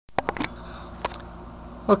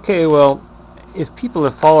Okay, well, if people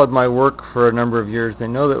have followed my work for a number of years, they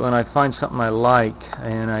know that when I find something I like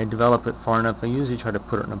and I develop it far enough, I usually try to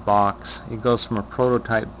put it in a box. It goes from a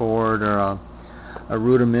prototype board or a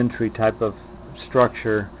rudimentary type of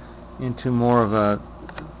structure into more of a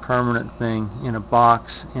permanent thing in a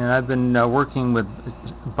box. And I've been working with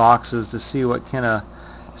boxes to see what kind of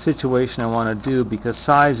situation I want to do, because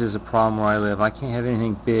size is a problem where I live. I can't have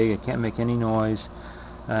anything big. I can't make any noise.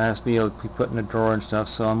 It has to be able to be put in a drawer and stuff.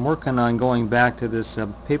 So I'm working on going back to this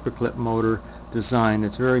paperclip motor design.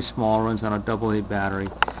 It's very small, runs on a AA battery.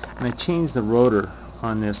 And I changed the rotor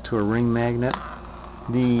on this to a ring magnet.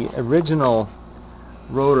 The original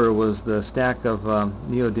rotor was the stack of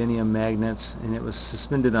neodymium magnets, and it was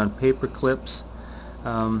suspended on paper clips.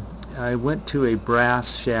 I went to a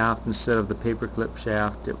brass shaft instead of the paperclip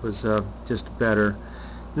shaft. It was just better.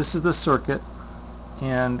 This is the circuit,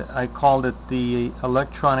 and I called it the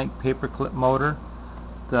electronic paperclip motor.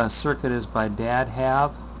 The circuit is by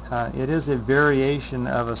Dadhav. It is a variation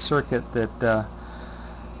of a circuit that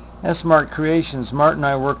S-Mart Creations. Mart and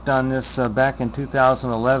I worked on this back in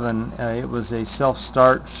 2011. It was a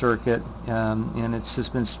self-start circuit, and it's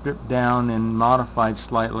just been stripped down and modified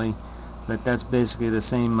slightly, but that's basically the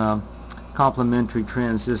same complementary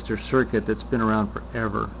transistor circuit that's been around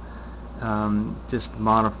forever, just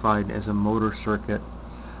modified as a motor circuit.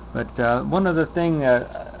 But one other thing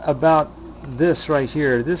about this right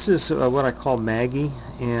here, this is what I call Maggie,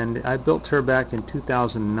 and I built her back in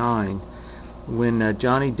 2009 when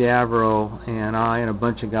Johnny Davro and I and a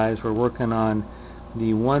bunch of guys were working on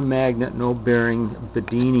the one magnet, no bearing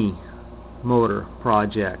Bedini motor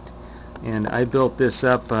project. And I built this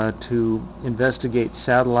up to investigate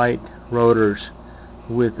satellite rotors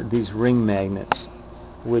with these ring magnets,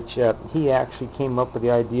 which he actually came up with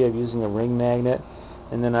the idea of using a ring magnet,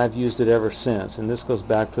 and then I've used it ever since. And this goes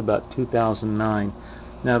back to about 2009.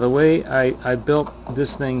 Now the way I built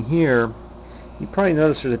this thing here, you probably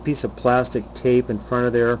notice there's a piece of plastic tape in front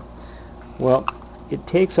of there. Well, it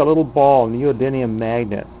takes a little ball, neodymium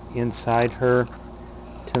magnet, inside her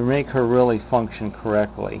to make her really function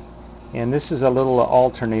correctly. And this is a little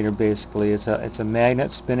alternator basically. It's a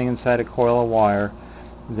magnet spinning inside a coil of wire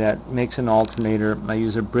that makes an alternator. I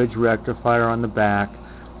use a bridge rectifier on the back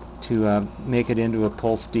to make it into a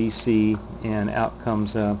pulse DC, and out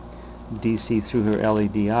comes DC through her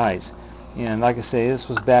LED eyes. And like I say, this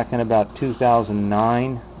was back in about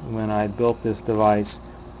 2009 when I built this device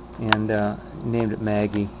and named it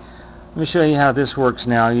Maggie. Let me show you how this works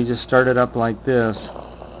now. You just start it up like this.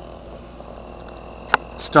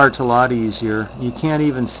 It starts a lot easier. You can't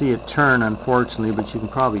even see it turn, unfortunately, but you can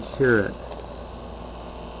probably hear it.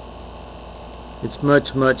 It's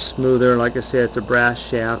much smoother. Like I said, it's a brass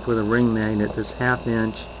shaft with a ring magnet, this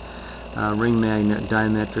half-inch ring magnet,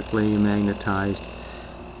 diametrically magnetized.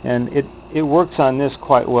 And it works on this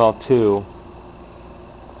quite well too.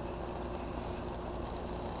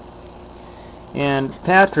 And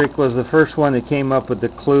Patrick was the first one that came up with the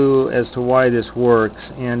clue as to why this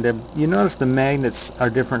works. And you notice the magnets are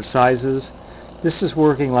different sizes. This is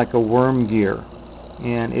working like a worm gear,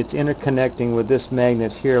 and it's interconnecting with this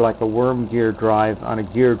magnet here like a worm gear drive on a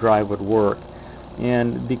gear drive would work.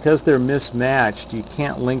 And because they're mismatched, you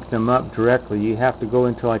can't link them up directly. You have to go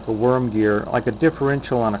into like a worm gear, like a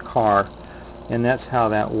differential on a car, and that's how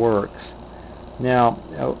that works. Now,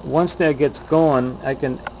 once that gets going, I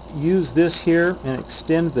can use this here and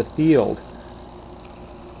extend the field.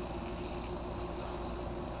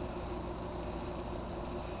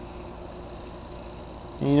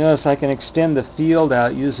 And you notice I can extend the field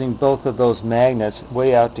out using both of those magnets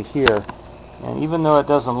way out to here. And even though it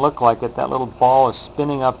doesn't look like it, that little ball is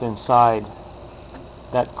spinning up inside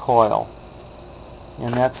that coil.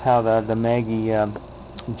 And that's how the Maggie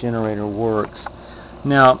generator works.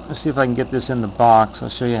 Now, let's see if I can get this in the box. I'll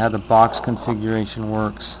show you how the box configuration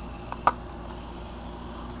works.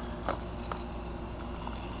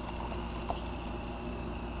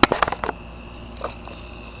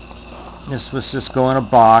 This was just go in a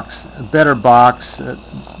box, a better box,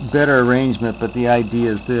 better arrangement, but the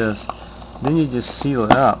idea is this. Then you just seal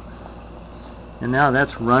it up. And now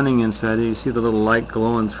that's running inside it. You see the little light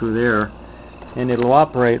glowing through there. And it'll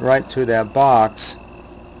operate right through that box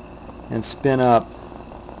and spin up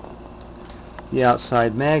the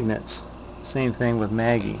outside magnets. Same thing with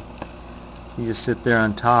Maggie. You just sit there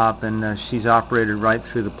on top, and she's operated right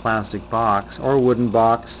through the plastic box or wooden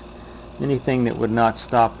box, anything that would not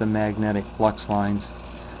stop the magnetic flux lines.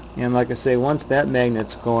 And like I say, once that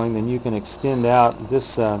magnet's going, then you can extend out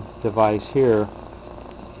this device here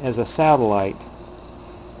as a satellite.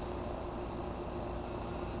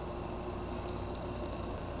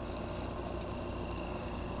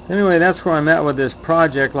 Anyway, that's where I'm at with this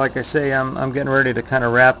project. Like I say, I'm getting ready to kind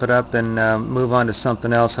of wrap it up and move on to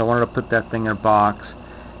something else. I wanted to put that thing in a box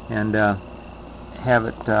and have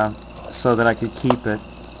it so that I could keep it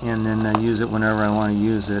and then use it whenever I want to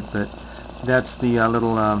use it. But that's the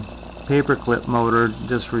little paperclip motor,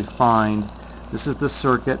 just refined. This is the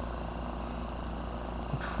circuit.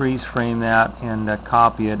 Freeze frame that and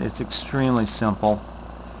copy it. It's extremely simple.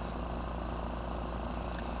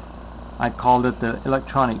 I called it the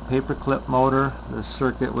electronic paperclip motor. The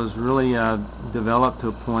circuit was really developed to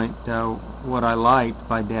a point what I liked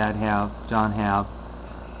by John Have,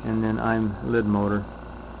 and then I'm lid motor.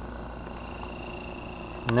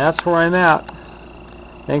 And that's where I'm at.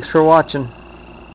 Thanks for watching.